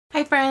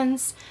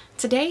friends!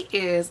 Today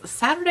is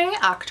Saturday,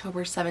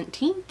 October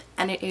 17th,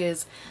 and it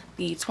is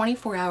the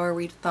 24-hour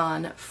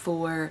readathon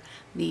for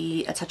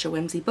the A Touch of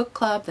Whimsy book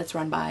club that's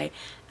run by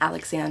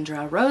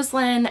Alexandra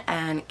Roslin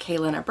and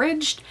Kaylin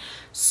Abridged.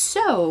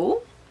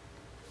 So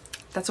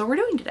that's what we're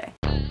doing today.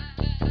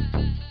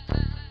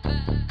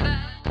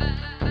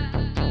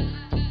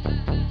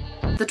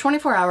 The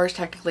 24 hours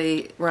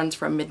technically runs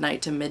from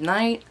midnight to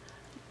midnight.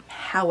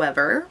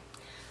 However,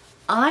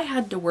 I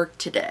had to work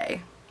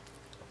today,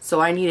 so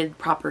I needed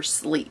proper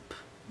sleep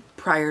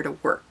prior to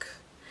work,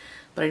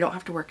 but I don't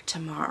have to work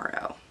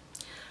tomorrow.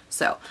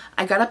 So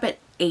I got up at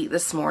 8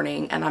 this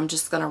morning and I'm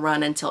just gonna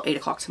run until 8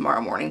 o'clock tomorrow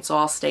morning. So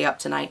I'll stay up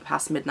tonight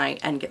past midnight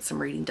and get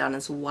some reading done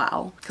as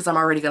well, because I'm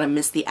already gonna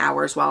miss the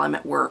hours while I'm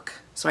at work.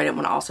 So I didn't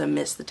want to also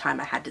miss the time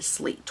I had to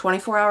sleep.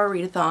 24-hour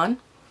readathon.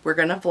 We're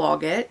gonna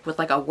vlog it with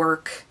like a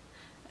work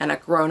and a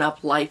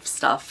grown-up life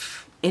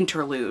stuff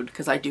interlude,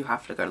 because I do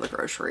have to go to the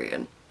grocery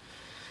and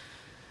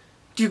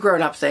do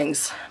grown-up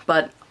things,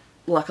 but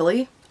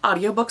luckily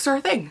audiobooks are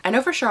a thing. I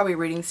know for sure I'll be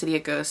reading City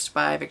of Ghosts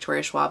by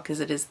Victoria Schwab because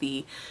it is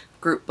the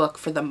group book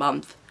for the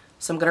month,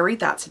 so I'm gonna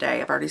read that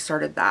today. I've already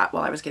started that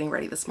while I was getting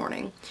ready this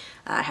morning.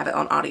 I have it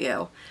on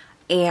audio,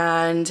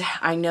 and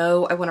I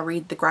know I want to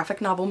read the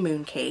graphic novel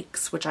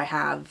Mooncakes, which I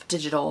have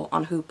digital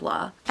on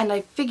Hoopla, and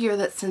I figure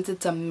that since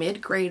it's a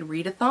mid-grade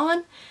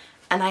readathon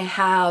and I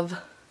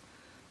have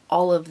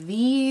all of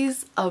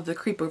these of the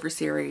Creepover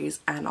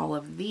series and all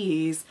of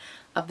these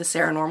of the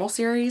Sarah Normal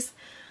series,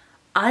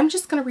 I'm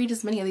just going to read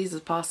as many of these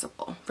as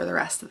possible for the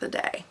rest of the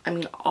day. I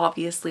mean,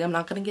 obviously I'm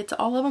not going to get to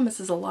all of them. This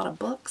is a lot of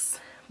books,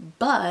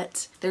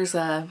 but there's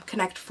a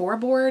Connect 4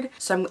 board.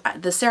 So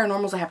the Sarah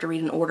Normals I have to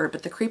read in order,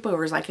 but the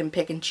Creepovers I can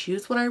pick and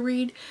choose what I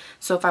read.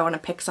 So if I want to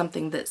pick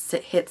something that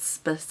hits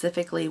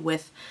specifically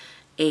with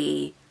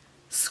a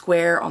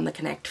square on the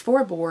Connect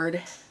 4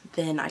 board,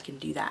 then I can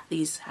do that.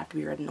 These have to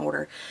be read in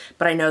order,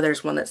 but I know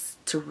there's one that's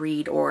to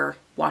read or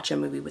watch a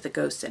movie with a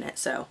ghost in it,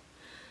 so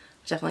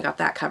definitely got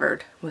that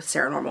covered with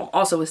Sarah Normal.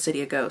 Also with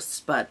City of Ghosts,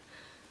 but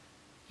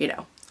you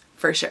know,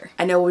 for sure.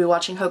 I know we'll be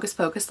watching Hocus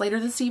Pocus later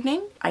this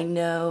evening. I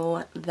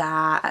know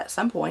that at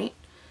some point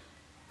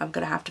I'm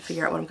gonna have to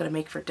figure out what I'm gonna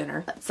make for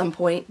dinner. At some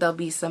point there'll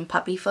be some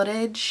puppy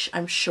footage,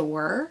 I'm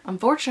sure.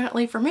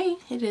 Unfortunately for me,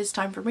 it is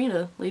time for me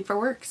to leave for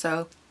work,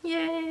 so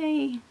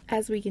yay!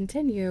 As we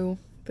continue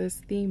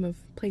this theme of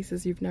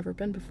places you've never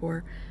been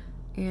before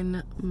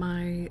in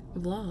my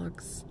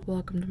vlogs,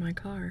 welcome to my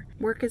car.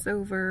 Work is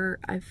over.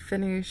 I've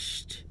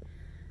finished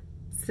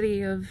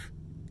City of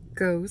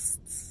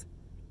Ghosts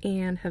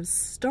and have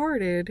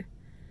started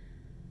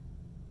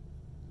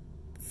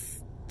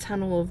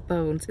Tunnel of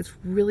Bones. It's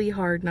really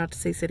hard not to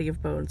say City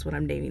of Bones when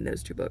I'm naming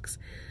those two books.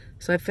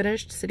 So I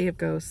finished City of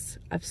Ghosts.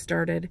 I've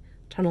started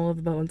Tunnel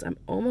of Bones. I'm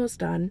almost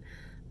done.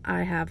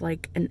 I have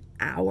like an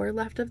hour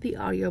left of the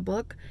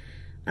audiobook,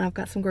 and I've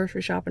got some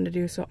grocery shopping to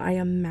do, so I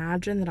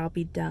imagine that I'll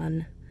be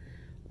done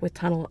with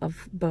Tunnel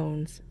of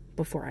Bones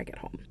before I get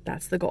home.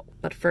 That's the goal.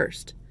 But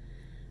first,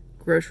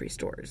 grocery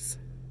stores,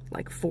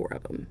 like 4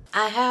 of them.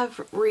 I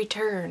have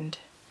returned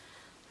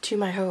to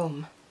my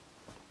home,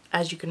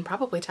 as you can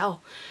probably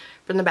tell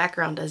from the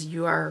background, as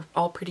you are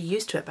all pretty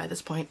used to it by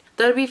this point.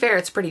 Though to be fair,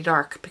 it's pretty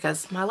dark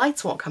because my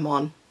lights won't come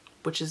on,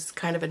 which is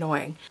kind of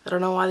annoying. I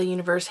don't know why the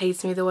universe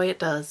hates me the way it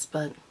does,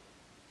 but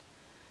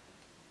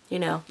you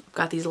know, I've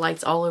got these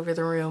lights all over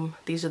the room.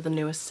 These are the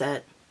newest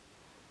set.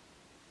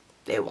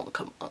 They won't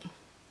come on.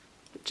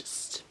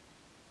 Just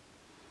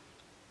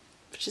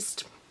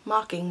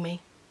mocking me.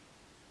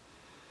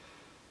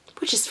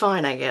 Which is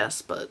fine, I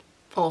guess, but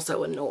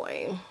also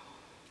annoying.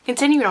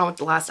 Continuing on with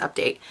the last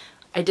update,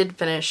 I did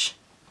finish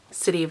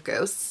City of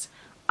Ghosts.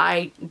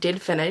 I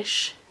did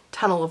finish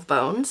Tunnel of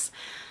Bones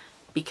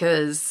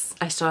because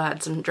I still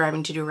had some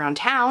driving to do around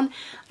town.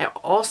 I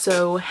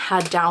also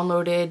had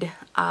downloaded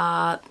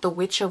The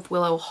Witch of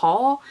Willow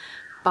Hall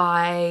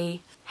by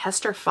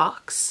Hester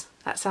Fox.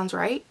 That sounds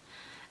right.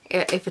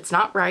 If it's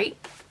not right,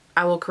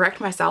 I will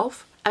correct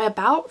myself. I'm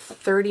about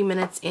 30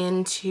 minutes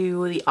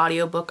into the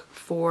audiobook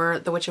for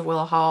The Witch of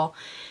Willow Hall,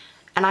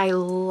 and I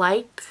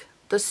like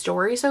the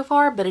story so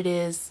far, but it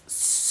is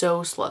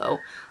so slow.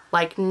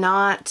 Like,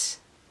 not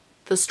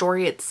the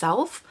story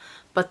itself,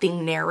 but the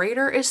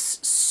narrator is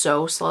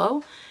so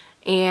slow.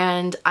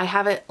 And I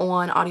have it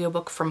on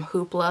audiobook from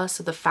Hoopla,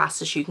 so the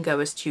fastest you can go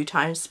is 2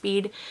 times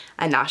speed,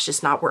 and that's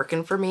just not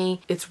working for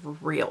me. It's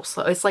real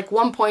slow. It's like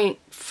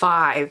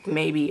 1.5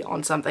 maybe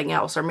on something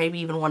else, or maybe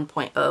even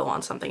 1.0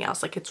 on something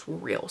else. Like, it's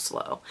real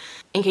slow.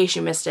 In case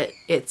you missed it,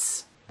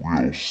 it's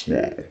real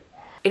slow.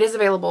 It is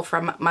available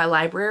from my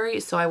library,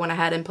 so I went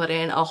ahead and put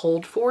in a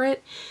hold for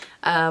it,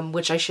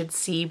 which I should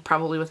see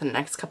probably within the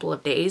next couple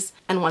of days.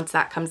 And once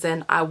that comes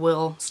in, I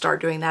will start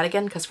doing that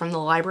again, because from the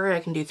library I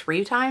can do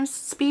 3 times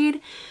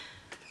speed.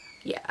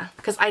 Yeah,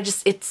 because I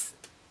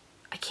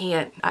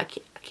can't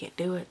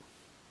do it.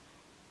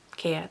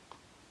 Can't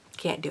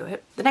do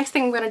it. The next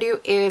thing I'm going to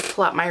do is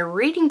pull out my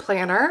reading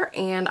planner,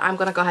 and I'm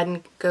going to go ahead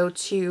and go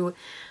to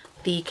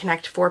the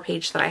Connect 4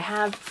 page that I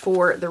have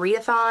for the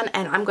readathon,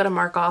 and I'm going to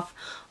mark off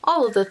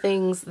all of the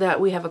things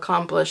that we have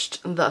accomplished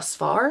thus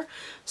far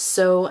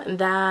so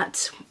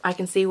that I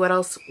can see what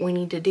else we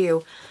need to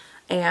do.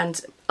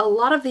 And a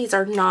lot of these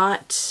are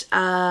not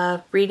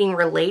reading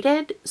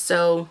related,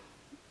 so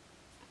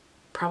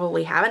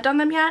probably haven't done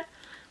them yet,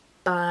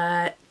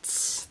 but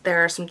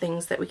there are some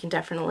things that we can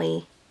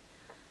definitely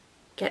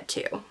get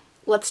to.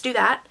 Let's do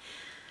that,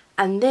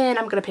 and then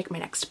I'm going to pick my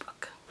next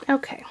book.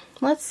 Okay,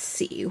 let's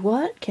see,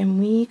 what can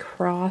we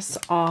cross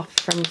off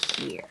from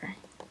here?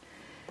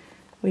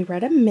 We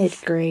read a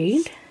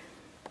mid-grade.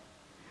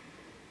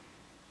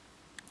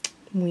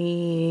 Have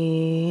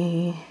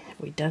we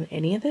done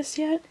any of this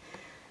yet?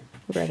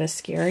 We read a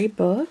scary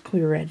book.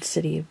 We read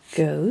City of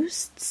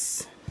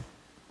Ghosts.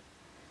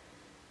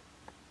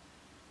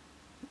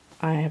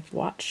 I have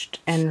watched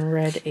and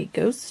read a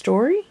ghost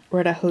story.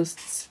 Read a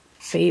host's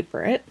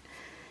favorite,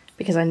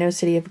 because I know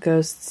City of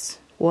Ghosts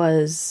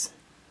was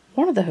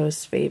one of the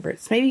host's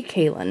favorites, maybe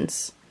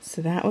Kaylin's.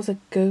 So that was a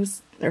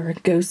ghost, or a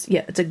ghost,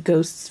 yeah, it's a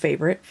ghost's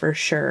favorite for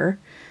sure.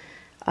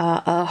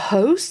 A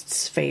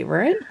host's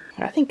favorite.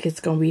 I think it's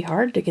going to be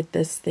hard to get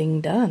this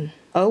thing done.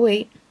 Oh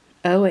wait,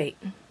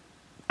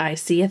 I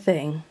see a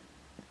thing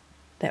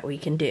that we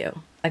can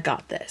do. I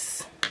got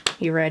this.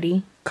 You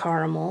ready?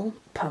 Caramel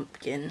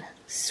pumpkin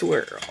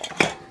swirl.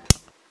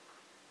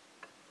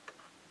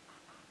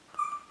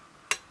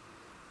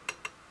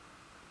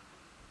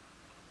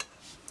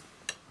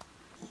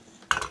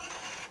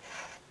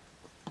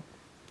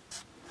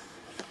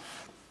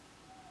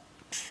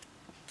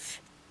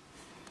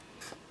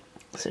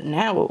 So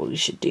now what we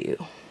should do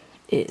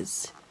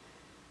is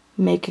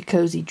make a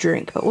cozy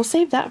drink, but we'll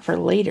save that for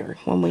later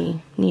when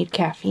we need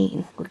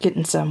caffeine. We're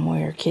getting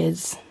somewhere,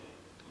 kids.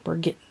 We're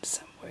getting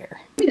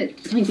somewhere. Maybe the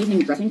Italian seasoning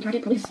dressing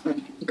packet probably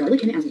has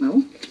garlic in it as well.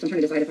 So I'm trying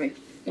to decide if I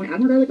want to add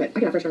more garlic, but I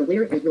could have fresh garlic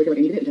later. I really feel like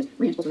I needed it because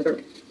ranch also has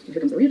garlic. So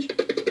here comes the ranch.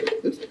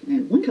 Oops.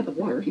 And 1 cup of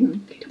water. Hang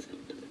on. Okay,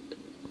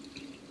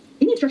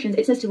 in the instructions,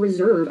 it says to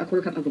reserve a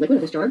 1/4 cup of the liquid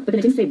of this jar, but then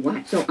it didn't say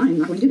why, so I'm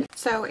not going to do that.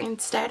 So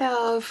instead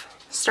of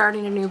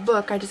starting a new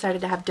book, I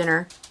decided to have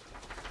dinner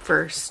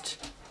first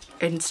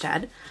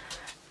instead.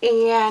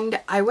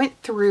 And I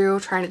went through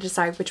trying to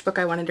decide which book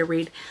I wanted to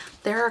read.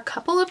 There are a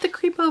couple of the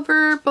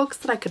creepover books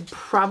that I could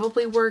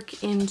probably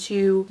work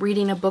into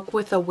reading a book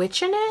with a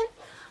witch in it,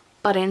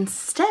 but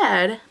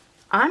instead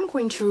I'm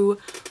going to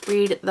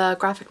read the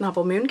graphic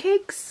novel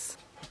Mooncakes.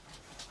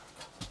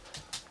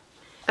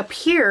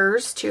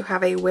 Appears to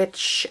have a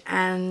witch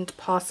and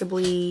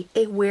possibly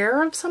a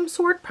were of some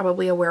sort,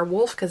 probably a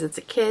werewolf because it's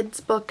a kid's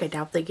book. I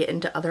doubt they get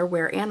into other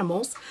were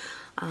animals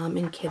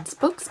in kids'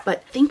 books,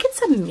 but I think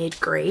it's a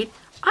mid-grade.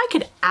 I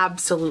could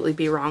absolutely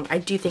be wrong. I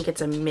do think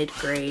it's a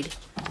mid-grade.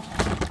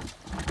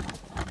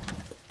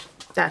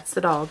 That's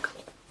the dog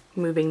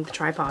moving the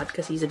tripod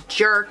because he's a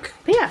jerk.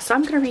 But yeah, so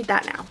I'm going to read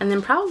that now. And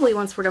then probably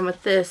once we're done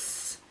with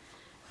this,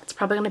 it's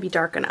probably going to be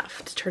dark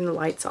enough to turn the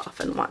lights off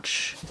and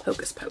watch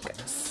Hocus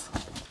Pocus.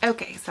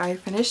 Okay, so I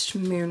finished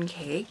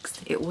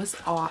Mooncakes. It was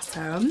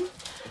awesome.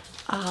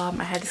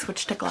 I had to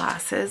switch to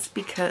glasses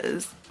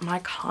because my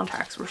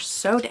contacts were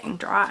so dang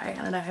dry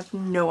and I have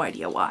no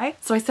idea why.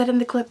 So I said in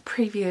the clip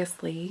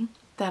previously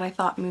that I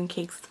thought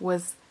Mooncakes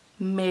was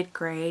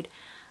mid-grade.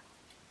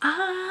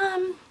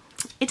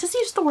 It just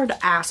used the word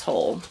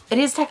asshole. It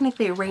is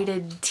technically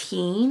rated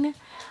teen.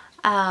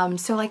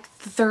 So like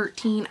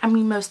 13, I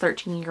mean most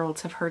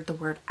 13-year-olds have heard the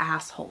word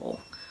asshole.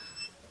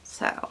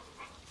 So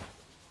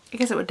I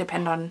guess it would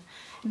depend on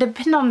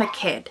the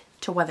kid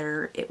to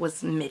whether it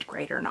was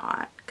mid-grade or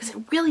not. Because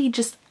it really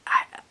just,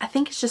 I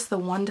think it's just the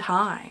one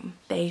time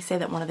they say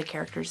that one of the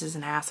characters is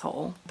an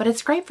asshole. But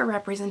it's great for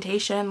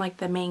representation. Like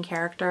the main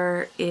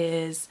character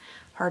is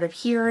hard of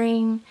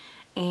hearing,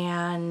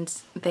 and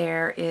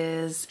there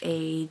is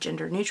a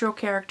gender neutral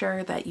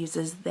character that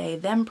uses they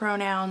them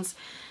pronouns.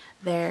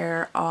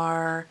 There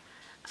are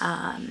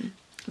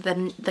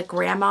the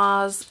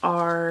grandmas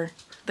are,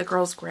 the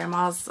girls'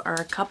 grandmas are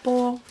a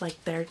couple,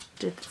 like they're,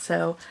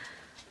 so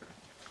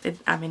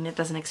I mean, it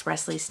doesn't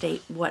expressly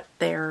state what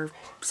their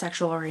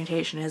sexual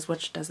orientation is,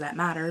 which does that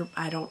matter?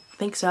 I don't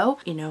think so.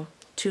 You know,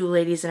 2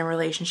 ladies in a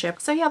relationship.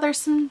 So yeah, there's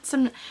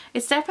some,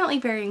 it's definitely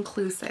very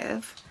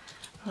inclusive.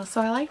 So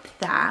I liked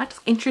that.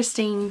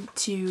 Interesting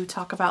to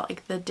talk about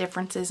like the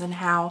differences in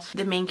how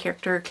the main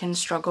character can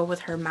struggle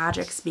with her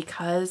magics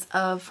because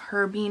of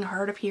her being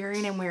hard of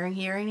hearing and wearing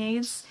hearing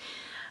aids.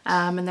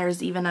 And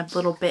there's even a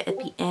little bit at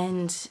the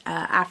end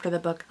after the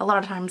book. A lot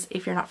of times,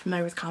 if you're not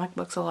familiar with comic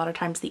books, a lot of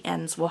times the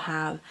ends will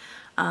have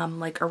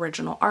like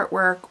original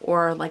artwork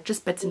or like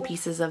just bits and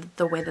pieces of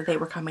the way that they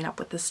were coming up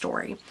with the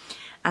story.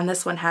 And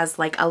this one has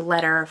like a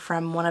letter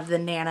from one of the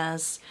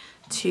nanas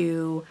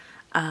to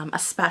a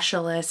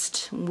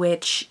specialist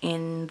witch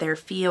in their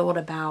field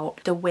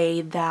about the way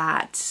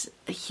that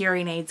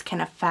hearing aids can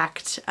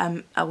affect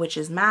a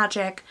witch's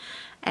magic,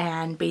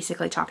 and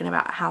basically talking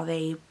about how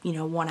they, you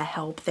know, want to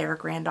help their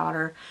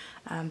granddaughter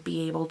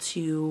be able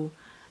to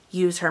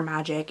use her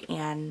magic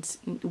and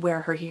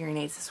wear her hearing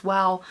aids as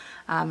well.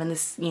 And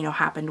this, you know,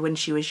 happened when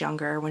she was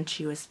younger, when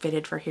she was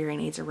fitted for hearing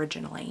aids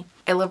originally.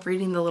 I love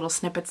reading the little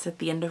snippets at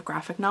the end of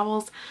graphic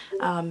novels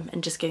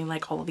and just getting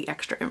like all of the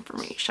extra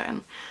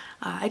information.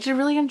 I just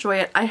really enjoy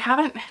it. I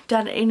haven't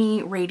done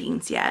any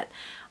ratings yet.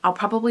 I'll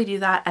probably do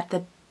that at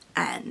the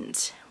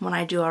end when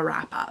I do a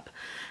wrap up.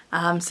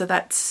 So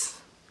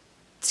that's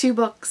 2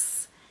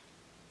 books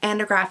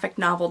and a graphic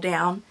novel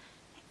down,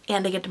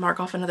 and I get to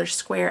mark off another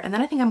square, and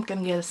then I think I'm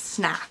gonna get a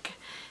snack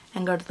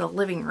and go to the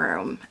living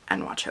room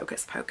and watch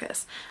Hocus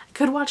Pocus. I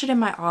could watch it in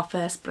my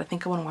office, but I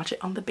think I want to watch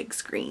it on the big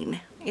screen.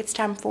 It's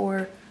time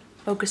for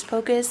Hocus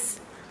Pocus.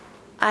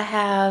 I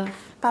have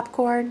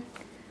popcorn.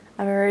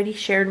 I've already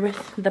shared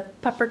with the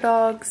pupper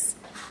dogs.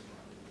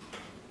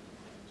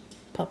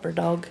 Pupper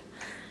dog.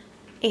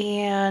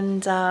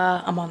 And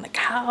I'm on the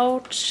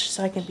couch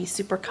so I can be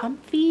super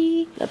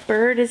comfy. The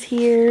bird is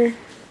here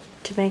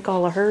to make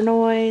all of her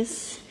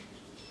noise.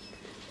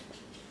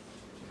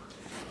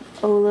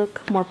 Oh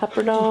look, more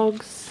pupper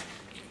dogs.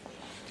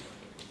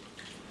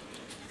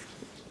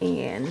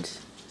 And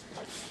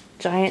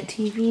giant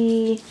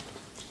TV.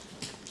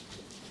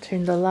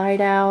 Turn the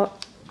light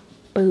out.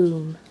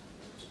 Boom.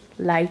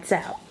 Lights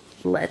out.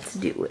 Let's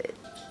do it.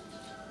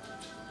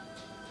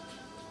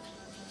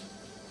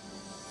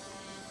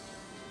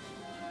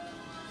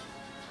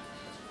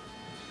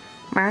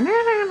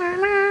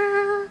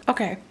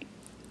 Okay,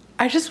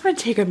 I just want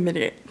to take a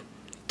minute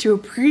to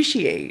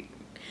appreciate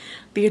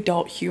the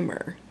adult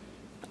humor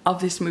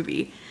of this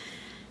movie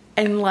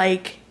and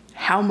like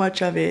how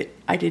much of it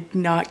I did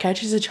not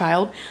catch as a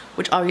child,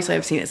 which obviously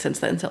I've seen it since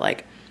then, so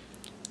like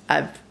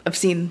I've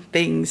seen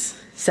things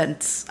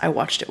since I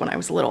watched it when I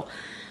was little.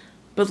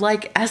 But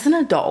like as an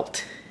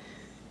adult,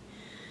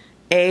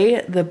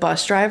 the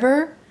bus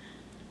driver,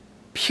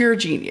 pure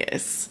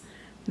genius.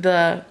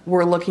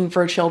 We're looking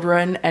for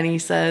children and he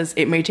says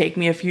it may take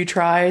me a few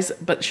tries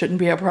but shouldn't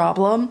be a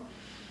problem.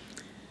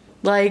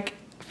 Like,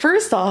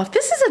 first off,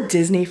 this is a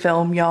Disney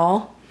film,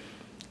 y'all.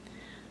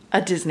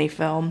 A Disney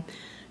film.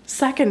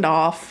 Second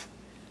off,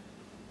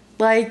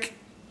 like,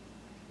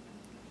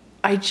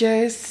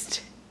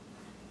 it's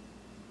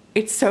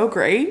so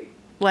great,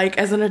 like,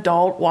 as an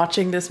adult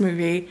watching this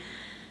movie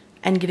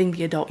and getting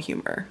the adult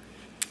humor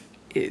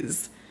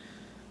is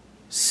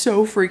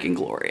so freaking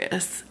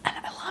glorious, and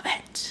I love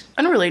it.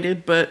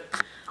 Unrelated, but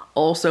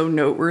also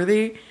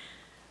noteworthy.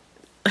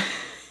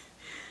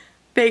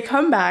 They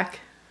come back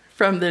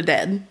from the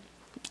dead,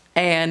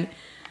 and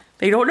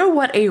they don't know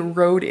what a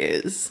road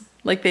is.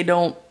 Like, they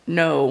don't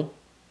know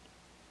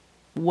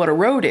what a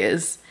road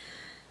is,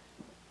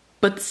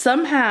 but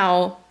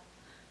somehow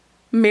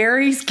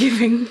Mary's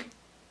giving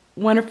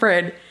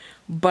Winifred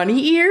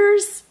bunny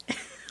ears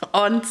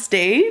on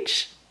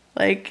stage,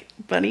 like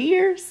bunny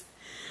ears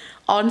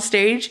on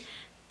stage,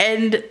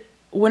 and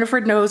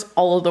Winifred knows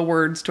all of the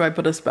words to I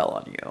Put a Spell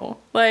on You.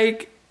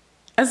 Like,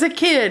 as a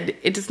kid,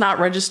 it does not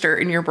register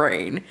in your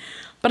brain,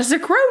 but as a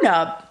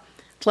grown-up,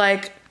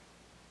 like,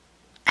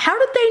 how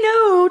did they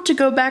know to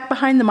go back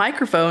behind the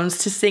microphones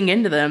to sing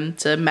into them,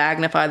 to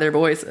magnify their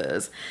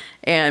voices?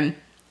 And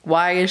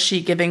why is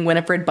she giving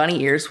Winifred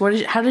bunny ears? Where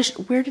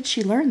did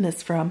she learn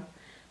this from?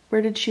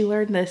 Where did she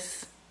learn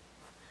this?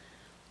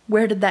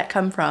 Where did that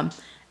come from?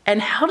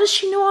 And how does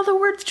she know all the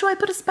words to I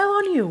Put a Spell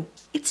on You?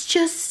 It's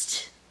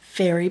just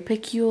very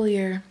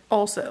peculiar.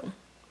 Also,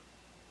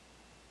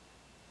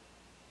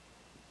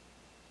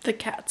 the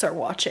cats are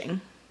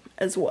watching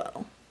as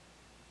well.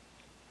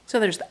 So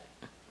there's that.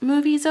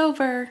 Movie's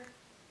over,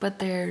 but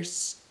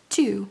there's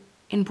 2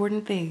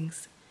 important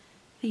things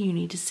that you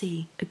need to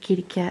see. A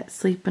kitty cat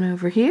sleeping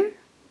over here.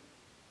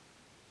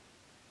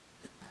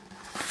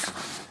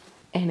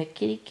 And a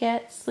kitty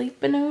cat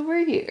sleeping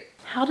over here.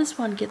 How does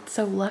one get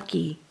so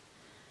lucky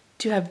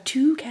to have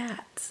 2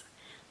 cats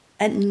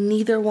and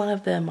neither one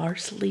of them are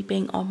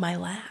sleeping on my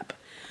lap?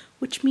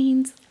 Which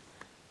means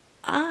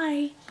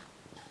I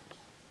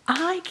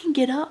can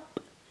get up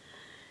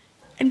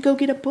and go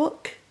get a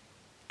book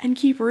and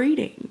keep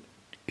reading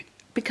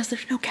because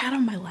there's no cat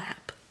on my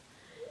lap.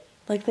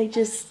 Like, they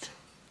just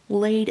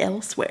laid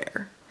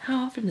elsewhere.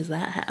 How often does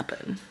that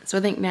happen? So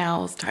I think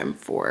now it's time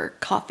for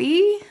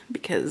coffee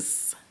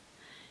because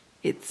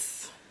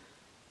it's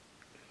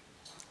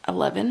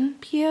 11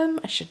 p.m.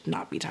 I should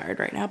not be tired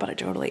right now, but I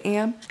totally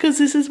am because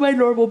this is my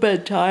normal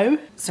bedtime.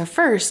 So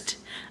first,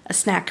 a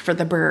snack for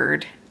the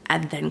bird,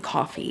 and then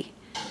coffee,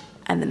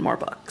 and then more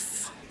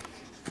books.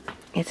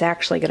 It's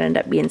actually gonna end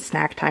up being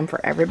snack time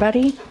for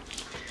everybody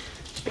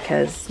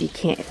because you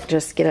can't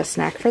just get a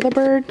snack for the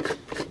bird.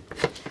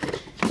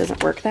 It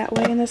doesn't work that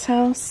way in this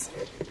house.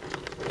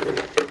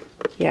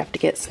 You have to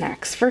get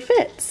snacks for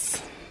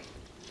Fitz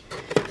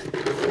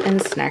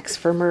and snacks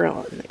for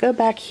Merlin. They go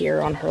back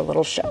here on her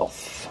little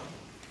shelf.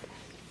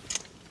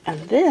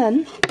 And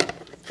then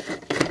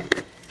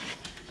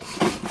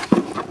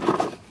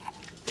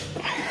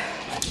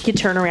you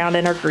turn around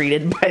and are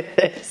greeted by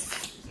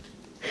this.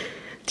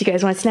 Do you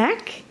guys want a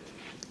snack?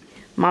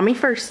 Mommy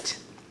first.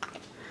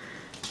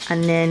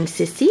 And then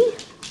Sissy.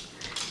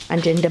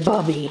 And then the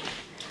Bobby.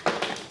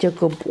 You're a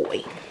good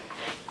boy.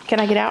 Can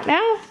I get out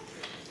now?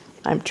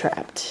 I'm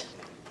trapped.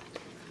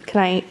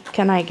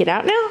 Can I get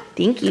out now?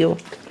 Thank you.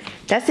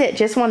 That's it,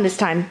 just one this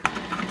time.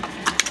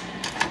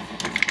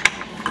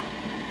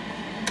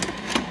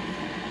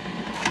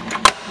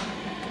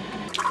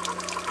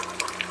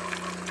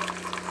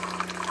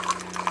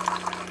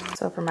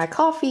 So for my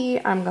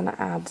coffee, I'm gonna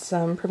add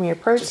some Premier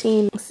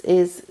Protein. This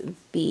is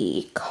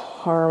the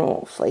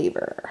caramel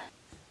flavor.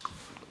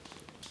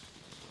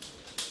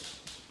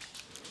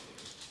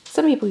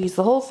 Some people use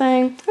the whole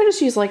thing. I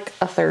just use like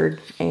a third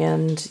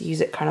and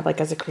use it kind of like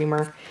as a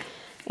creamer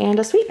and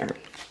a sweetener.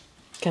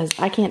 Because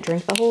I can't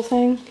drink the whole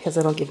thing because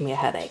it'll give me a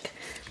headache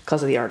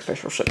because of the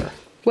artificial sugar.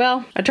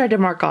 Well, I tried to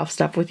mark off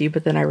stuff with you,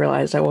 but then I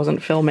realized I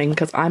wasn't filming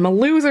because I'm a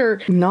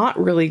loser.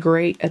 Not really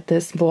great at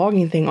this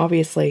vlogging thing,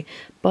 obviously.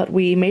 But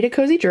we made a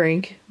cozy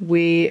drink.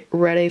 We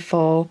read a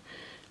fall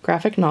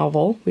graphic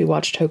novel. We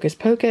watched Hocus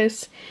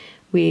Pocus.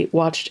 We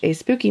watched a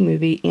spooky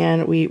movie.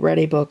 And we read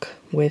a book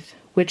with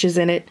witches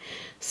in it.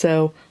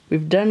 So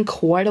we've done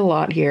quite a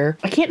lot here.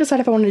 I can't decide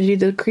if I want to do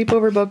the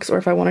creepover books or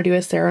if I want to do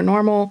a Sarah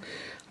Normal.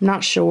 I'm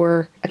not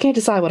sure. I can't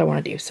decide what I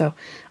want to do. So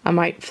I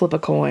might flip a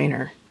coin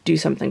or do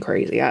something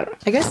crazy. I don't know.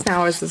 I guess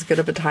now is as good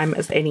of a time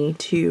as any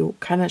to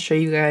kind of show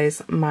you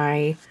guys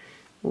my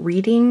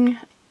reading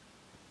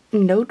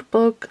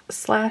notebook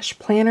slash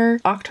planner.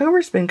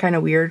 October's been kind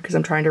of weird because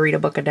I'm trying to read a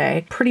book a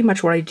day. Pretty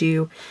much what I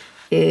do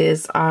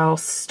is I'll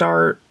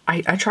start,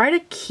 I try to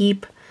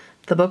keep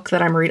the book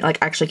that I'm reading, like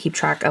actually keep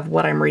track of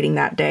what I'm reading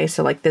that day.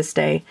 So like this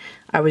day,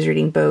 I was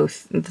reading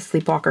both The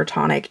Sleepwalker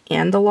Tonic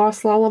and The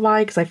Lost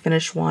Lullaby because I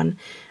finished one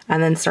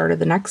and then started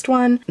the next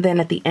one. Then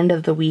at the end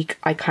of the week,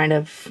 I kind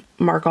of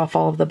mark off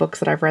all of the books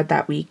that I've read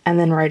that week and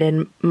then write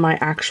in my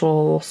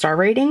actual star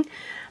rating.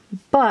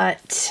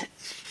 But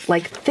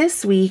like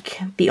this week,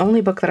 the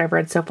only book that I've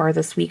read so far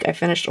this week, I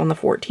finished on the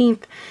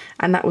 14th,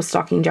 and that was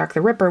Stalking Jack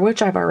the Ripper,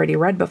 which I've already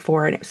read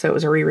before, and so it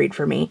was a reread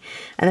for me.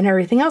 And then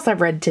everything else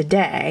I've read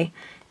today,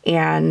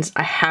 and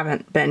I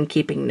haven't been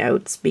keeping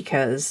notes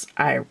because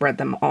I read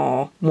them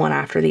all one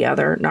after the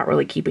other, not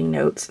really keeping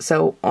notes.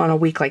 So on a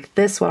week like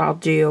this, what I'll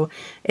do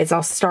is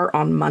I'll start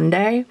on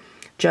Monday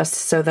just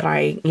so that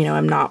I,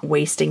 I'm not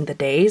wasting the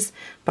days,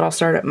 but I'll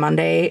start at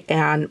Monday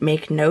and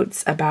make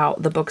notes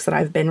about the books that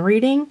I've been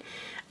reading.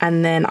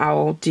 And then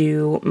I'll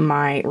do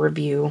my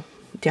review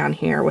down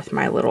here with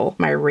my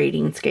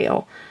rating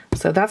scale.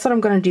 So that's what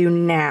I'm going to do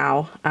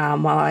now.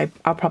 While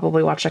I'll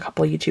probably watch a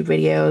couple YouTube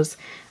videos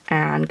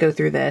and go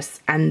through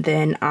this, and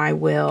then I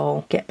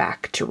will get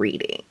back to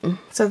reading.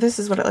 So this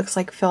is what it looks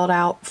like filled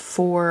out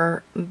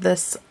for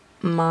this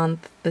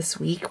month, this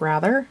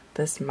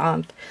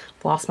month,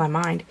 lost my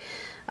mind.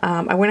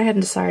 I went ahead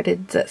and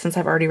decided that since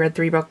I've already read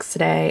 3 books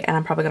today, and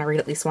I'm probably going to read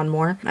at least one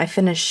more, I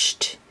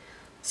finished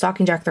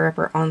Stalking Jack the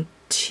Ripper on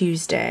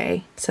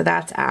Tuesday, so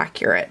that's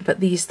accurate, but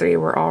these 3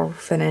 were all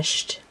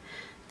finished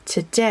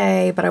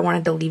today, but I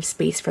wanted to leave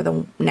space for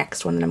the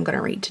next one that I'm going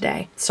to read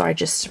today. So I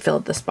just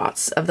filled the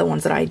spots of the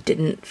ones that I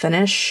didn't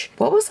finish.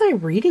 What was I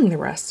reading the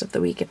rest of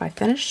the week? If I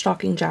finished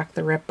Stalking Jack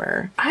the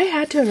Ripper, I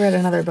had to have read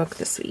another book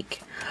this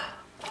week.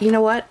 You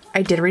know what?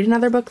 I did read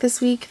another book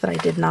this week that I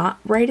did not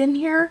write in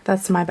here.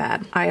 That's my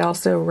bad. I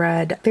also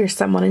read There's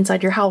Someone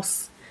Inside Your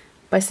House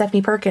by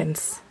Stephanie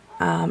Perkins.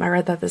 I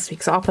read that this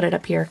week, so I'll put it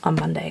up here on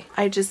Monday.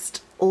 I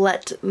just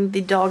let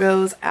the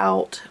doggos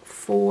out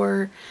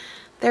for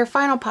their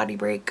final potty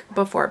break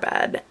before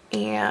bed,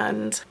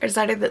 and I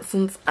decided that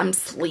since I'm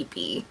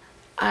sleepy,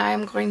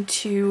 I'm going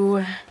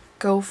to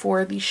go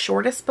for the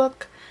shortest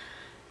book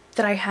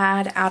that I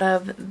had out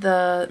of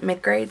the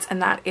mid-grades, and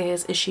that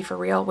is She For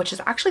Real, which is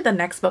actually the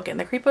next book in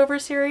the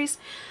Creepover series.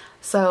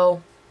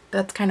 So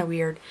that's kind of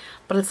weird,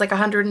 but it's like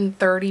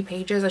 130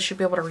 pages. I should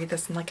be able to read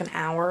this in like an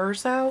hour or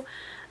so.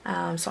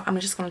 So I'm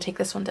just going to take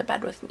this one to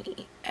bed with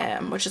me,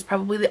 which is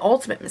probably the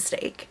ultimate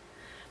mistake.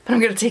 But I'm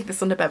going to take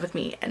this one to bed with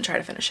me and try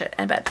to finish it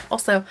in bed.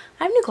 Also,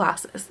 I have new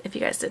glasses, if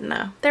you guys didn't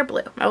know. They're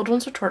blue. My old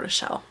ones are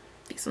tortoiseshell.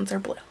 These ones are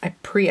blue. I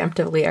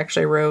preemptively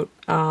actually wrote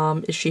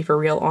Is She For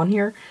Real on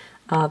here.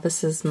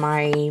 This is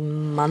my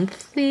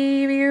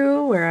monthly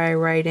view where I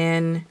write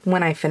in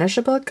when I finish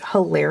a book.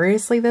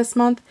 Hilariously this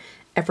month,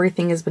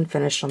 everything has been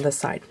finished on this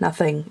side.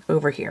 Nothing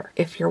over here.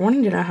 If you're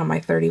wanting to know how my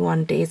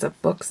 31 days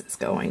of books is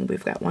going,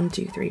 we've got 1,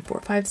 2, 3,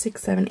 4, 5,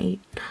 6, 7, 8,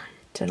 9,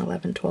 10,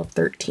 11, 12,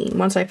 13.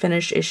 Once I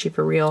finish Is She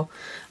For Real,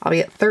 I'll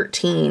be at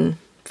 13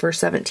 for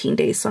 17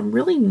 days. So I'm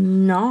really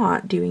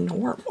not doing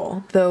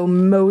horrible. Though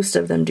most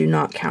of them do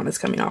not count as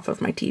coming off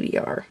of my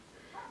TBR.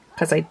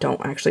 Because I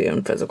don't actually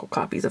own physical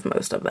copies of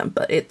most of them.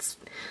 But it's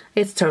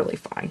totally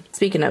fine.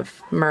 Speaking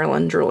of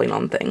Merlin drooling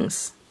on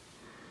things.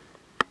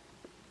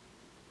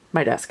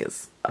 My desk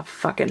is a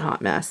fucking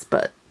hot mess.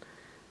 But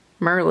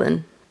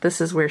Merlin, this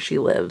is where she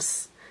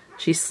lives.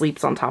 She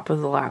sleeps on top of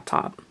the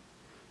laptop.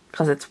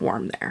 Because it's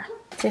warm there.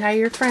 Say hi to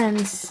your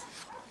friends.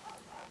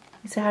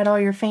 You say hi to all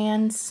your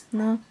fans?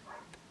 No?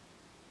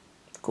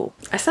 Cool.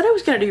 I said I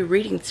was going to do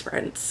reading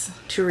sprints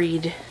to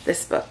read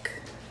this book,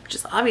 which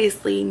is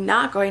obviously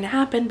not going to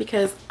happen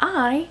because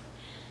I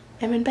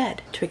am in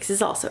bed. Twix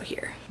is also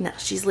here. Now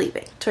she's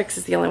leaving. Twix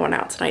is the only one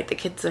out tonight. The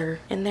kids are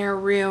in their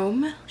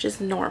room, which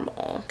is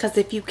normal. Because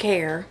if you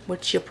care,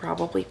 which you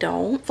probably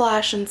don't,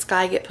 Flash and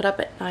Sky get put up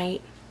at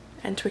night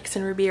and Twix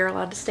and Ruby are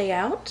allowed to stay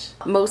out.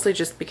 Mostly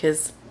just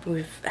because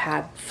we've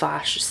had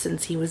Flash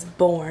since he was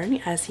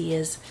born, as he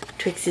is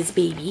Twix's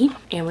baby.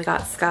 And we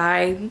got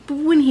Sky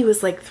when he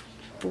was like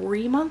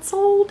 3 months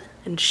old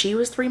and she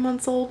was 3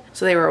 months old.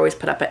 So they were always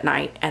put up at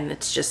night, and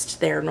it's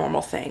just their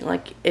normal thing.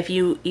 Like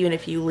even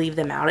if you leave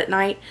them out at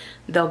night,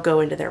 they'll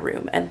go into their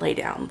room and lay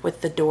down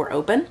with the door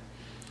open.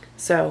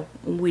 So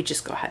we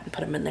just go ahead and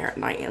put them in there at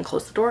night and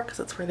close the door because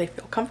that's where they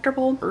feel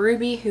comfortable.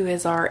 Ruby, who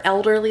is our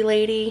elderly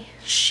lady,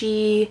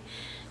 she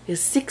is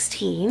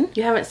 16.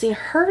 You haven't seen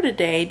her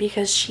today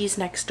because she's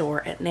next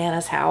door at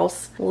Nana's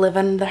house,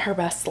 living her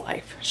best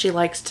life. She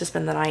likes to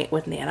spend the night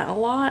with Nana a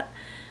lot.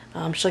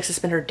 She likes to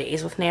spend her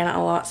days with Nana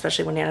a lot,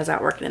 especially when Nana's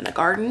out working in the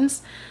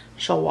gardens.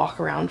 She'll walk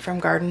around from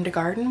garden to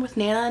garden with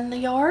Nana in the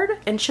yard,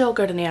 and she'll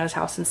go to Nana's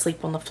house and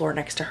sleep on the floor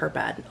next to her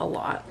bed a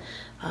lot.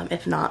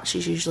 If not,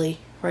 she's usually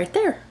right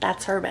there.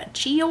 That's her bed.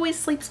 She always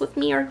sleeps with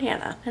me or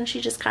Nana, and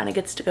she just kind of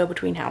gets to go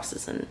between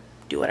houses and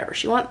do whatever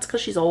she wants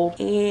because she's old,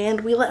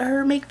 and we let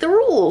her make the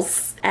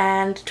rules.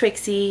 And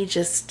Twixie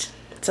just,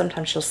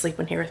 sometimes she'll sleep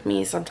in here with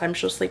me, sometimes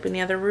she'll sleep in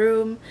the other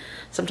room,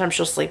 sometimes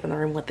she'll sleep in the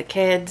room with the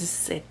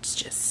kids. It's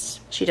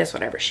just, she does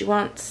whatever she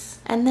wants.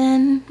 And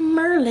then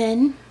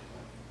Merlin.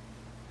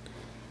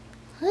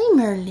 Hi,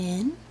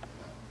 Merlin.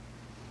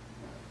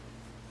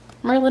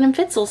 Merlin and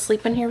Fitz will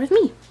sleep in here with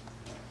me.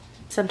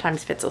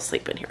 Sometimes Fitz will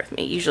sleep in here with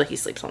me. Usually he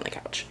sleeps on the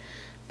couch.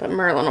 But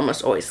Merlin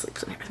almost always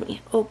sleeps in here with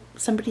me. Oh,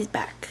 somebody's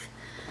back.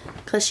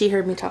 Because she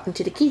heard me talking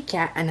to the kitty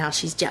cat and now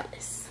she's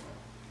jealous.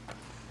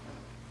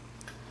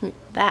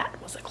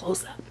 That was a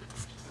close-up.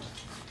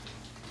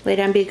 Lay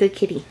down, be a good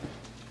kitty.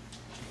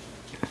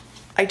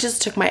 I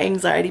just took my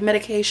anxiety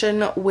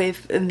medication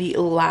with the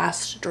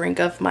last drink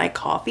of my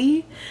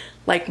coffee.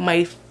 Like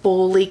my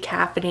fully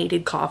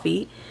caffeinated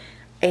coffee.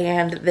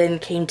 And then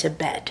came to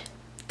bed.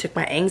 Took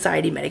my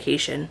anxiety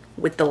medication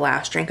with the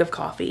last drink of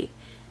coffee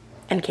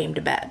and came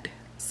to bed.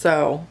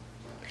 So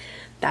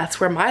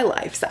that's where my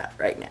life's at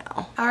right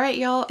now. All right,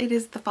 y'all, it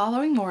is the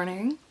following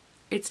morning.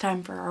 It's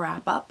time for a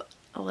wrap up.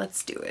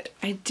 Let's do it.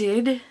 I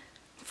did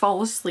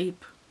fall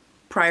asleep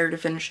prior to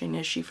finishing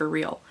Is She For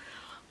Real?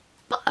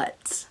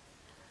 But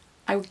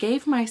I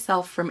gave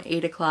myself from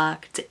 8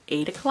 o'clock to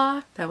 8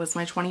 o'clock. That was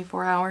my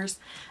 24 hours.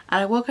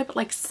 And I woke up at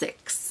like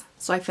 6.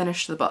 So I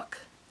finished the book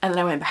and then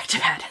I went back to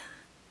bed.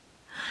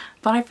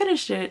 But I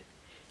finished it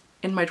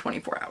in my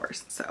 24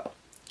 hours, so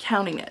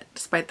counting it,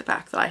 despite the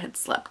fact that I had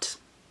slept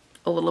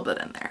a little bit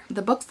in there.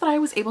 The books that I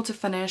was able to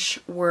finish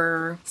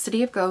were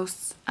City of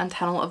Ghosts and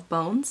Tunnel of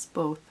Bones,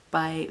 both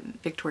by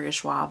Victoria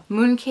Schwab.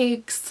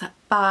 Mooncakes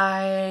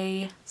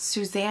by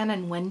Suzanne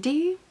and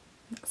Wendy,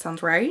 that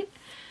sounds right.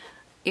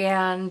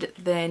 And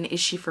then Is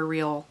She For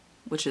Real,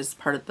 which is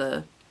part of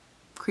the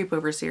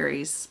Creepover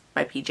series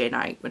by PJ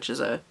Knight, which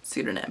is a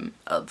pseudonym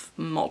of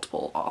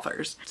multiple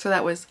authors. So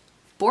that was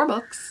 4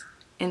 books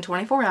in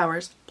 24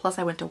 hours, plus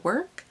I went to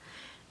work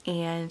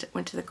and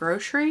went to the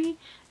grocery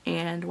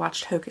and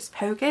watched Hocus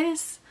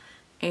Pocus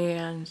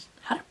and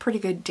had a pretty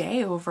good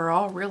day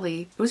overall,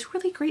 really. It was a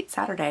really great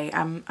Saturday.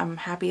 I'm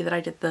happy that I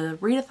did the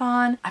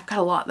readathon. I've got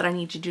a lot that I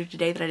need to do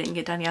today that I didn't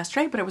get done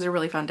yesterday, but it was a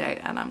really fun day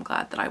and I'm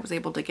glad that I was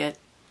able to get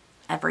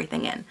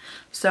everything in.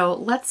 So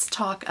let's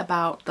talk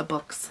about the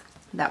books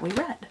that we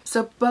read.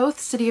 So both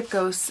City of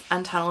Ghosts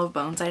and Tunnel of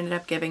Bones I ended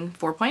up giving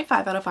 4.5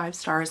 out of 5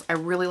 stars. I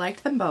really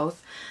liked them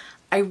both.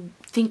 I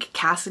think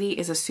Cassidy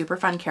is a super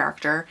fun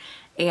character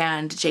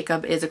and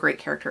Jacob is a great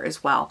character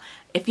as well.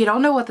 If you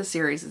don't know what the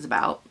series is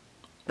about,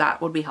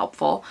 that would be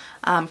helpful.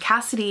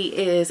 Cassidy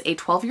is a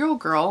 12-year-old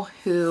girl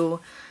who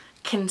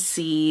can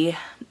see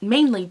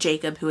mainly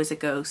Jacob, who is a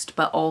ghost,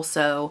 but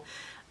also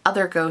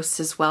other ghosts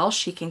as well.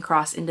 She can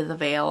cross into the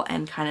veil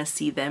and kind of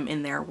see them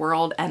in their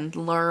world and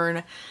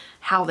learn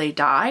how they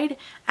died,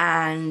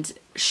 and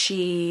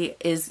she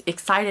is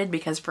excited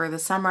because for the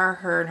summer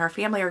her and her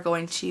family are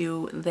going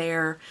to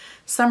their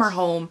summer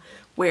home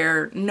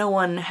where no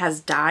one has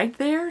died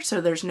there, so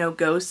there's no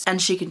ghosts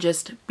and she can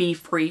just be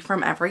free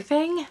from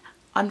everything.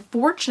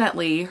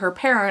 Unfortunately, her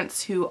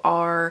parents, who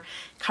are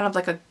kind of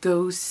like a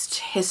ghost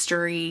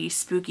history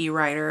spooky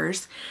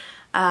writers,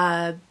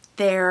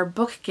 their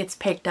book gets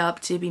picked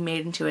up to be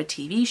made into a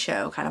TV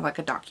show, kind of like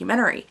a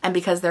documentary. And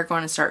because they're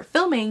going to start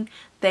filming,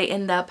 they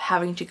end up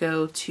having to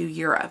go to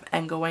Europe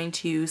and going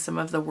to some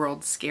of the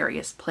world's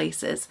scariest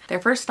places.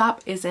 Their first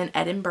stop is in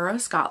Edinburgh,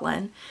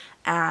 Scotland,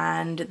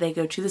 and they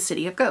go to the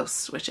City of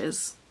Ghosts, which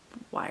is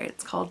why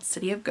it's called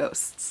City of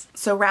Ghosts.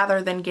 So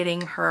rather than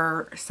getting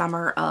her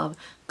summer of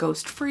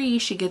ghost free,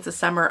 she gets a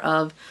summer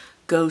of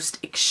ghost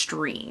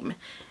extreme.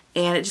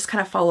 And it just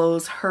kind of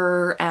follows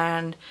her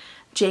and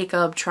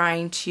Jacob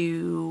trying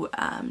to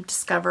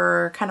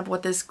discover kind of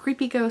what this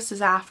creepy ghost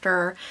is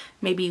after,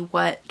 maybe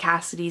what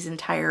Cassidy's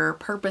entire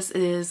purpose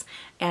is,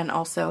 and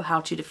also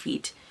how to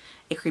defeat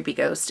a creepy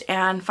ghost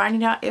and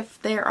finding out if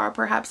there are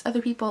perhaps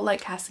other people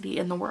like Cassidy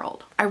in the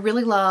world. I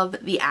really love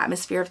the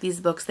atmosphere of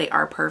these books. They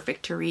are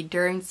perfect to read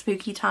during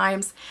spooky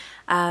times.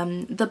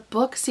 The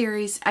book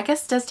series, I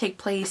guess, does take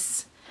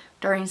place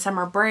during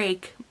summer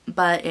break,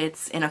 but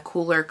it's in a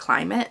cooler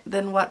climate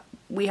than what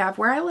we have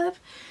where I live.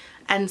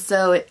 And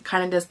so it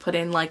kind of does put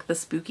in like the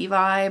spooky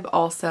vibe.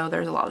 Also,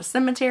 there's a lot of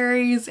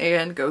cemeteries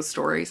and ghost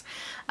stories.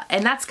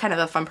 And that's kind of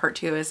the fun part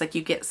too, is like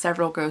you get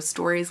several ghost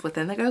stories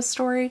within the ghost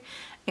story.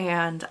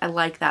 And I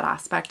like that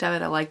aspect of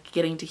it. I like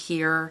getting to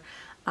hear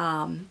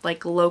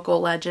like local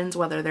legends,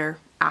 whether they're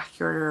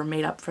accurate or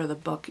made up for the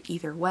book,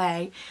 either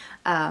way.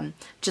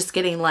 Just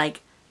getting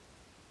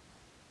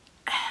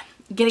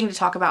to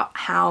talk about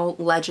how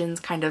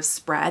legends kind of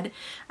spread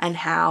and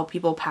how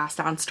people pass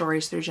down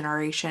stories through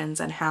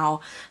generations and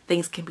how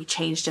things can be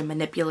changed and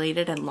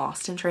manipulated and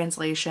lost in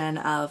translation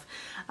of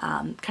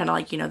kind of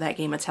like, you know, that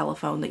game of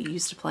telephone that you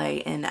used to play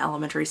in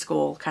elementary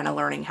school, kind of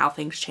learning how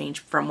things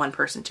change from one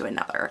person to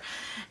another.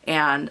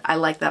 And I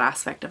like that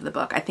aspect of the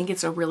book. I think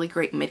it's a really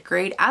great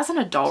mid-grade. As an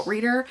adult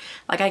reader,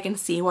 like I can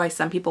see why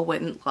some people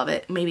wouldn't love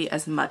it maybe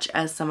as much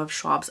as some of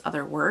Schwab's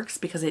other works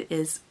because it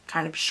is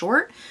kind of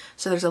short.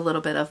 So there's a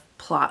little bit of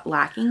plot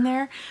lacking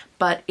there,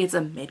 but it's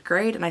a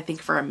mid-grade. And I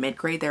think for a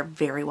mid-grade, they're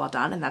very well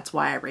done. And that's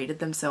why I rated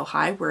them so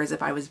high. Whereas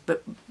if I was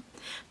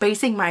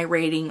basing my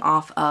rating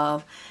off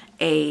of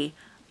a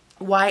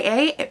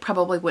YA, it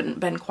probably wouldn't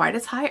have been quite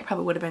as high. It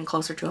probably would have been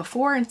closer to a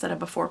 4 instead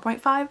of a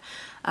 4.5,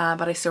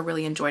 but I still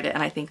really enjoyed it,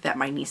 and I think that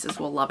my nieces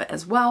will love it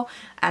as well.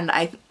 And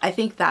I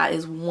think that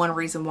is one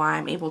reason why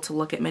I'm able to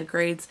look at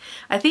mid-grades.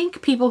 I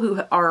think people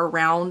who are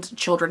around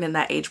children in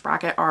that age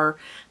bracket are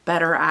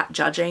better at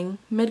judging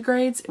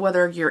mid-grades,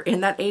 whether you're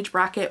in that age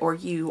bracket or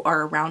you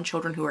are around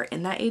children who are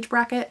in that age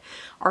bracket,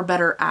 are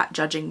better at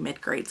judging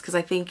mid-grades. Because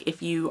I think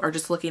if you are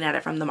just looking at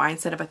it from the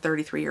mindset of a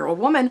 33-year-old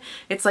woman,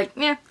 it's like,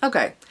 yeah,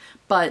 okay.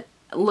 But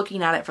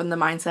looking at it from the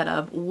mindset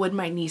of, would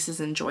my nieces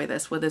enjoy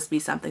this? Would this be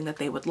something that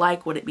they would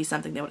like? Would it be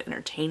something that would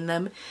entertain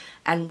them?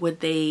 And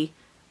would they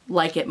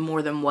like it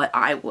more than what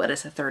I would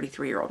as a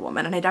 33-year-old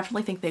woman? And I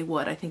definitely think they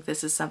would. I think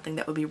this is something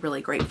that would be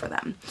really great for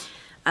them.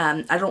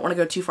 I don't want to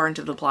go too far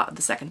into the plot of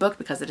the second book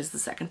because it is the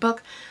second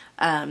book,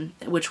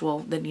 which will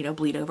then, you know,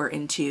 bleed over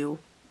into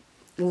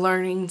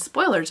learning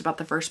spoilers about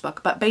the first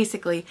book. But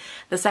basically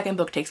the second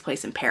book takes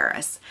place in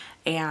Paris,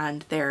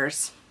 and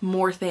there's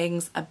more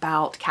things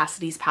about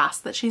Cassidy's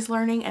past that she's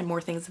learning and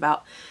more things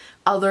about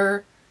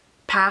other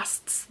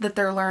pasts that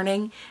they're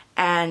learning.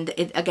 And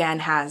it again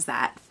has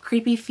that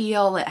creepy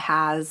feel. It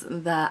has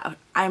the,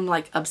 I'm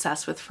like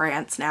obsessed with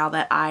France now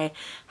that I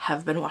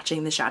have been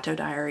watching the Chateau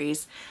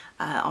Diaries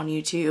on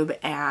YouTube,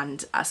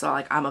 and so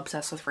like I'm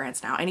obsessed with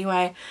France now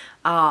anyway.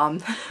 But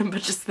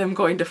just them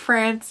going to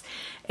France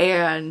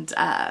and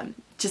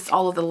just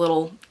all of the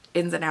little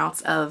ins and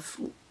outs of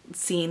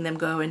seeing them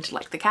go into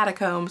like the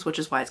catacombs, which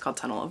is why it's called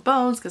Tunnel of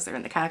Bones, because they're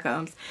in the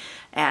catacombs.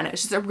 And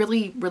it's just a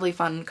really, really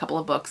fun couple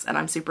of books, and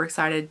I'm super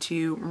excited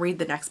to read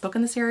the next book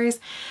in the series.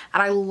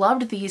 And I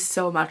loved these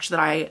so much that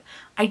I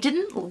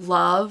didn't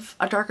love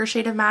A Darker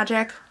Shade of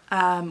Magic,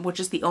 which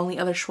is the only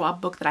other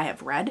Schwab book that I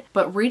have read.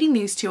 But reading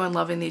these two and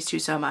loving these two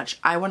so much,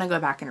 I want to go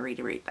back and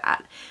reread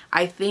that.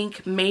 I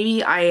think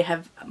maybe I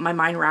have my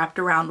mind wrapped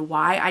around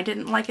why I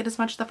didn't like it as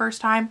much the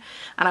first time,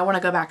 and I want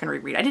to go back and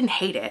reread. I didn't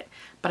hate it,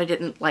 but I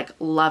didn't like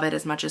love it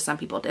as much as some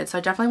people did. So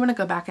I definitely want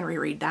to go back and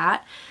reread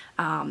that.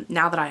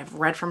 Now that I have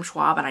read from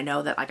Schwab and I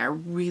know that like I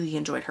really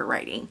enjoyed her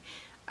writing,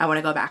 I want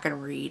to go back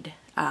and read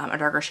A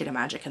Darker Shade of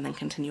Magic and then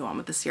continue on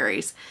with the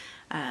series.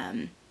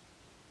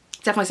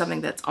 Definitely something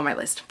that's on my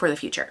list for the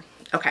future.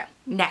 Okay,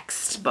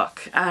 next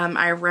book.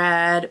 I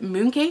read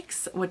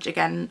Mooncakes, which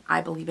again, I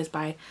believe is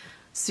by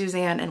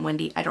Suzanne and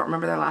Wendy. I don't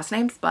remember their last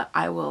names, but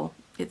I will,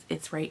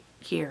 it's right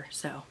here,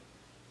 so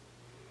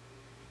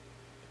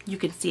you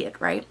can see it,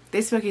 right?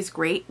 This book is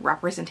great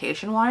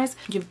representation wise.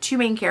 You have two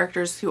main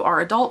characters who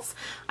are adults.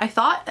 I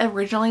thought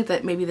originally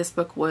that maybe this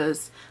book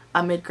was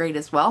a mid-grade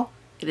as well.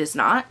 It is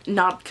not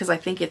because I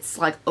think it's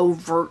like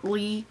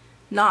overtly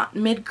not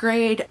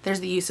mid-grade.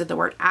 There's the use of the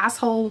word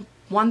asshole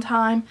one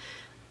time.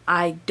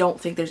 I don't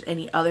think there's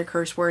any other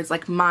curse words.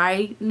 Like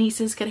my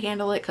nieces could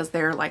handle it because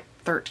they're like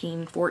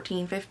 13,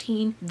 14,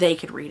 15. They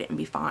could read it and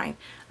be fine.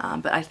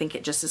 But I think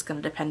it just is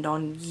going to depend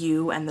on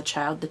you and the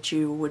child that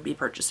you would be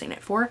purchasing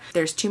it for.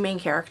 There's two main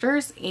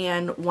characters,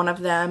 and one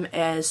of them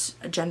is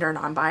gender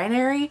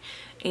non-binary,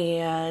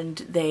 and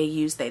they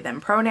use they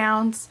them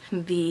pronouns.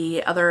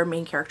 The other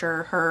main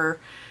character,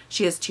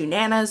 she has two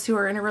nanas who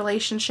are in a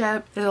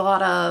relationship. There's a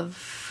lot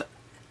of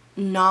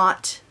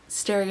not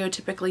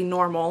stereotypically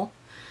normal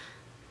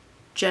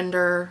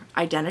gender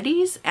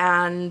identities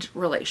and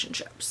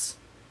relationships,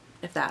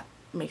 if that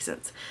makes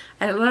sense.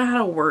 I don't know how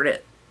to word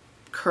it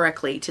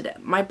correctly today.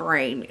 My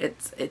brain,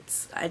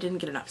 I didn't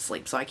get enough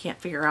sleep, so I can't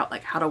figure out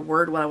like how to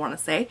word what I want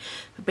to say.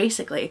 But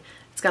basically,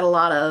 it's got a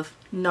lot of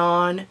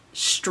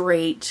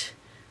non-straight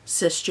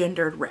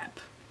cisgendered rep.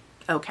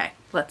 Okay,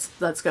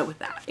 let's go with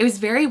that. It was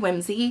very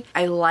whimsy.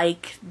 I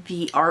like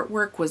the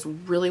artwork was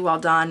really well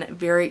done,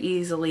 very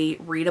easily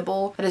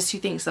readable. That is two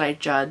things that I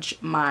judge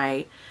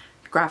my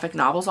graphic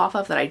novels off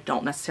of, that I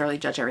don't necessarily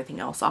judge everything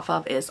else off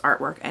of, is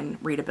artwork and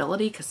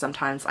readability, because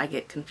sometimes I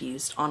get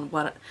confused on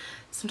what,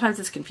 sometimes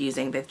it's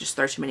confusing. They just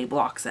throw too many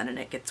blocks in and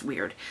it gets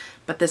weird.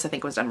 But this I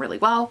think was done really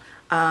well.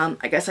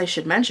 I guess I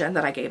should mention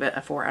that I gave it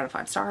a 4 out of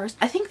 5 stars.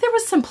 I think there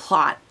was some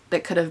plot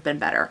that could have been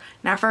better.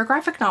 Now for a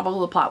graphic novel,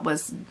 the plot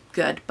was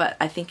good, but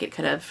I think it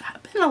could have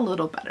been a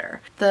little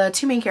better. The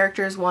two main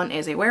characters, one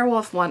is a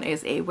werewolf, one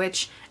is a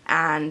witch,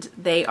 and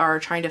they are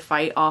trying to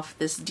fight off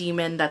this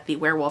demon that the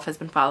werewolf has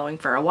been following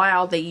for a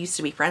while. They used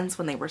to be friends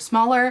when they were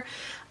smaller,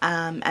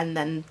 and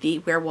then the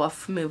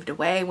werewolf moved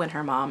away when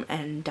her mom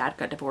and dad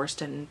got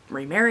divorced and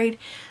remarried,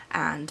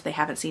 and they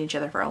haven't seen each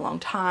other for a long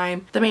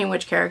time. The main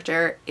witch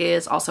character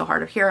is also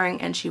hard of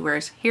hearing, and she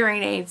wears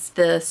hearing aids.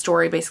 The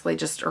story basically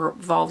just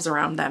revolves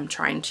around them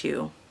trying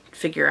to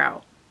figure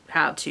out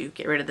how to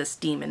get rid of this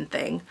demon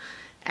thing.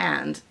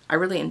 And I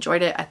really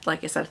enjoyed it.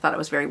 Like I said, I thought it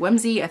was very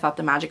whimsy. I thought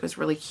the magic was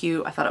really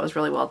cute. I thought it was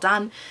really well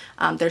done.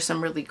 There's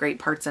some really great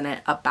parts in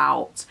it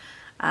about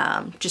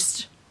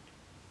just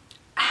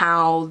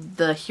how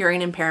the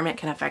hearing impairment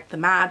can affect the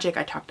magic.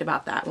 I talked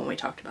about that when we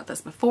talked about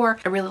this before.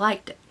 I really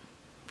liked it.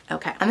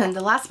 Okay, and then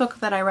the last book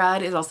that I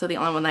read is also the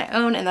only one that I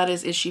own, and that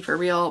is She For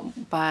Real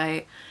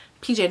by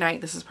PJ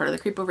Knight. This is part of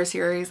the Creepover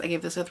series. I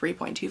gave this a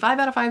 3.25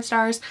 out of 5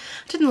 stars.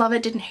 Didn't love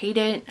it, didn't hate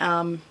it.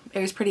 It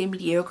was pretty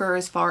mediocre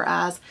as far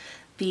as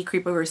the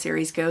Creepover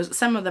series goes.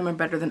 Some of them are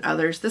better than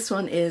others. This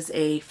one is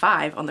a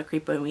 5 on the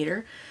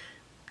Creepometer.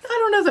 I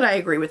don't know that I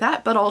agree with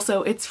that, but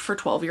also it's for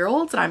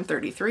 12-year-olds and I'm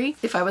 33.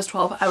 If I was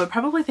 12, I would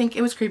probably think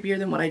it was creepier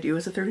than what I do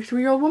as a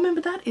 33-year-old woman,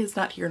 but that is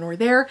not here nor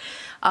there.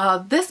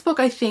 This book,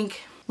 I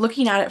think,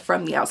 looking at it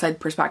from the outside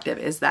perspective,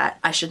 is that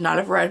I should not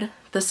have read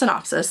the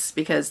synopsis,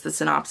 because the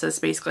synopsis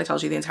basically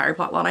tells you the entire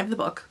plot line of the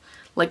book.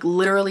 Like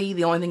literally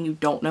the only thing you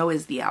don't know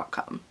is the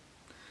outcome.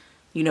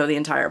 You know the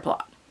entire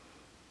plot.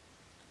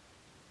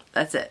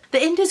 That's it.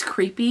 The end is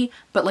creepy,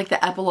 but like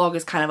the epilogue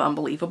is kind of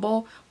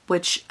unbelievable,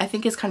 which I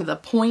think is kind of the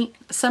point.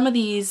 Some of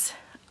these,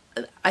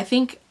 I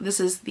think this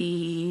is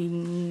the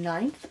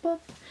 9th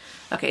book.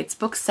 Okay, it's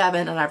book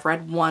 7 and I've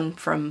read 1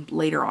 from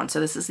later on. So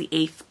this is the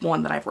 8th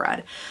one that I've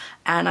read.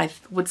 And I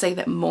would say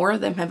that more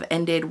of them have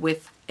ended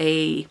with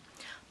a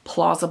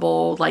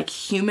plausible, like,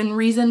 human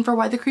reason for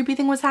why the creepy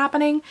thing was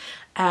happening.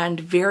 And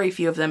very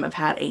few of them have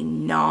had a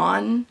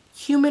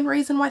non-human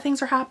reason why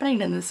things are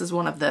happening. And this is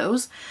one of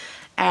those.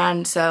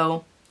 And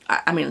so,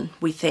 I mean,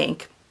 we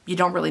think, you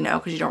don't really know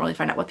because you don't really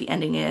find out what the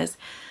ending is.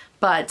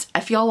 But I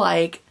feel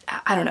like,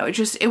 I don't know,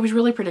 it was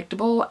really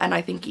predictable, and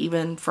I think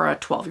even for a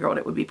 12-year-old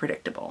it would be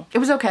predictable. It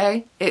was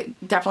okay.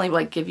 It definitely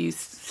like give you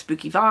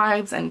spooky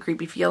vibes and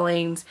creepy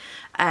feelings,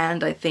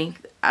 and I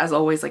think, as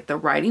always, like the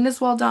writing is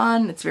well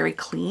done. It's very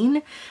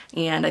clean,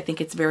 and I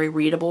think it's very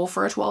readable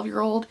for a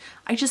 12-year-old.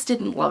 I just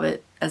didn't love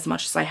it as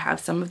much as I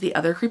have. Some of the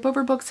other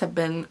Creepover books have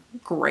been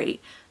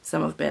great.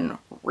 Some have been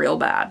real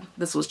bad.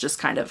 This was just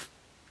kind of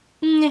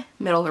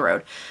middle of the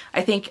road.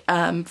 I think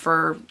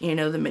for, you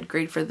know, the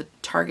mid-grade for the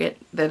target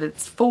that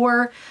it's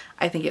for,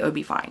 I think it would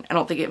be fine. I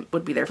don't think it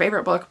would be their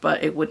favorite book, but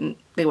they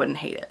wouldn't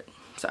hate it.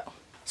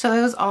 So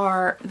those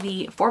are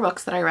the 4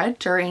 books that I read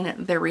during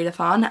the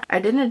readathon. I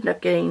did end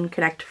up getting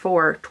Connect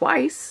 4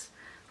 twice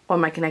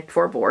on my Connect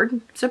 4 board,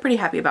 so pretty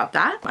happy about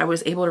that. I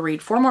was able to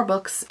read 4 more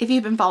books. If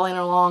you've been following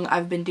along,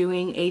 I've been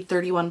doing a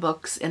 31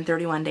 books in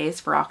 31 days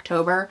for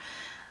October.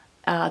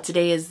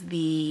 Today is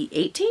the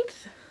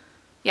 18th?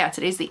 Yeah,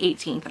 today's the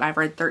 18th and I've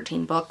read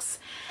 13 books.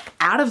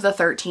 Out of the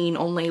 13,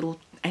 only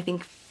I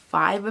think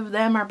 5 of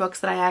them are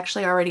books that I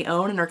actually already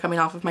own and are coming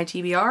off of my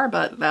TBR,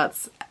 but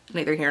that's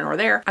neither here nor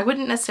there. I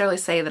wouldn't necessarily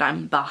say that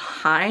I'm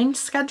behind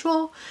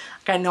schedule.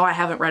 I know I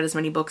haven't read as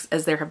many books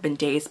as there have been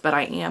days, but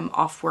I am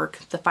off work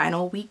the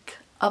final week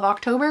of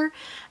October,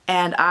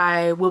 and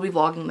I will be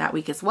vlogging that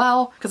week as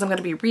well because I'm going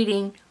to be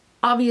reading.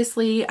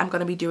 Obviously, I'm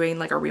going to be doing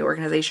like a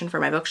reorganization for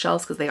my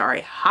bookshelves because they are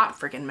a hot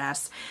freaking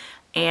mess.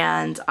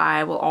 And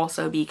I will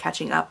also be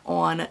catching up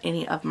on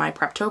any of my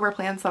Preptober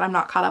plans that I'm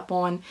not caught up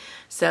on.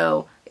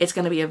 So it's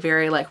going to be a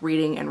very like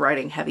reading and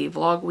writing heavy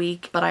vlog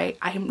week. But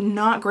I'm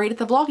not great at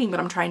the vlogging, but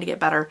I'm trying to get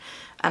better.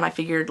 And I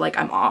figured like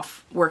I'm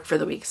off work for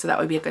the week, so that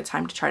would be a good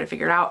time to try to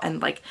figure it out.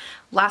 And like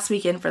last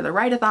weekend for the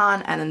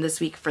write-a-thon and then this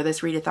week for this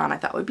readathon, I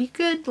thought would be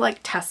good like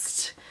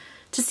test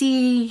to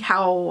see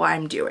how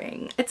I'm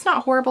doing. It's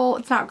not horrible,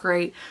 it's not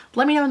great.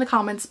 Let me know in the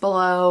comments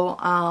below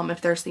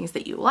if there's things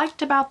that you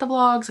liked about the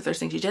vlogs, if there's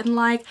things you didn't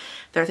like,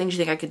 if there are things you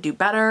think I could do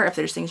better, if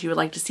there's things you would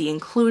like to see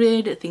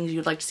included, things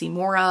you'd like to see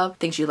more of,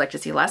 things you'd like to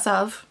see less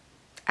of.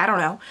 I don't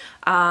know.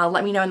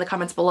 Let me know in the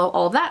comments below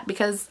all of that,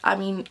 because I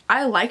mean,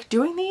 I like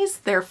doing these,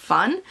 they're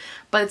fun,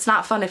 but it's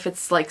not fun if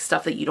it's like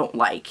stuff that you don't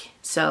like.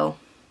 So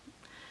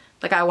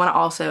like I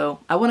want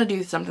to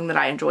do something that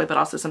I enjoy, but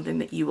also something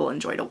that you will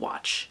enjoy to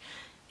watch,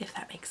 if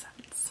that makes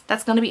sense.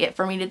 That's going to be it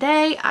for me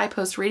today. I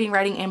post reading,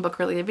 writing, and book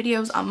related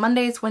videos on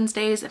Mondays,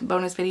 Wednesdays, and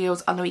bonus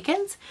videos on the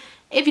weekends.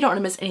 If you don't want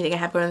to miss anything I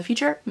have going in the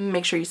future,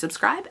 make sure you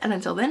subscribe. And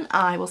until then,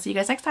 I will see you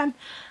guys next time.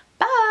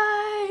 Bye!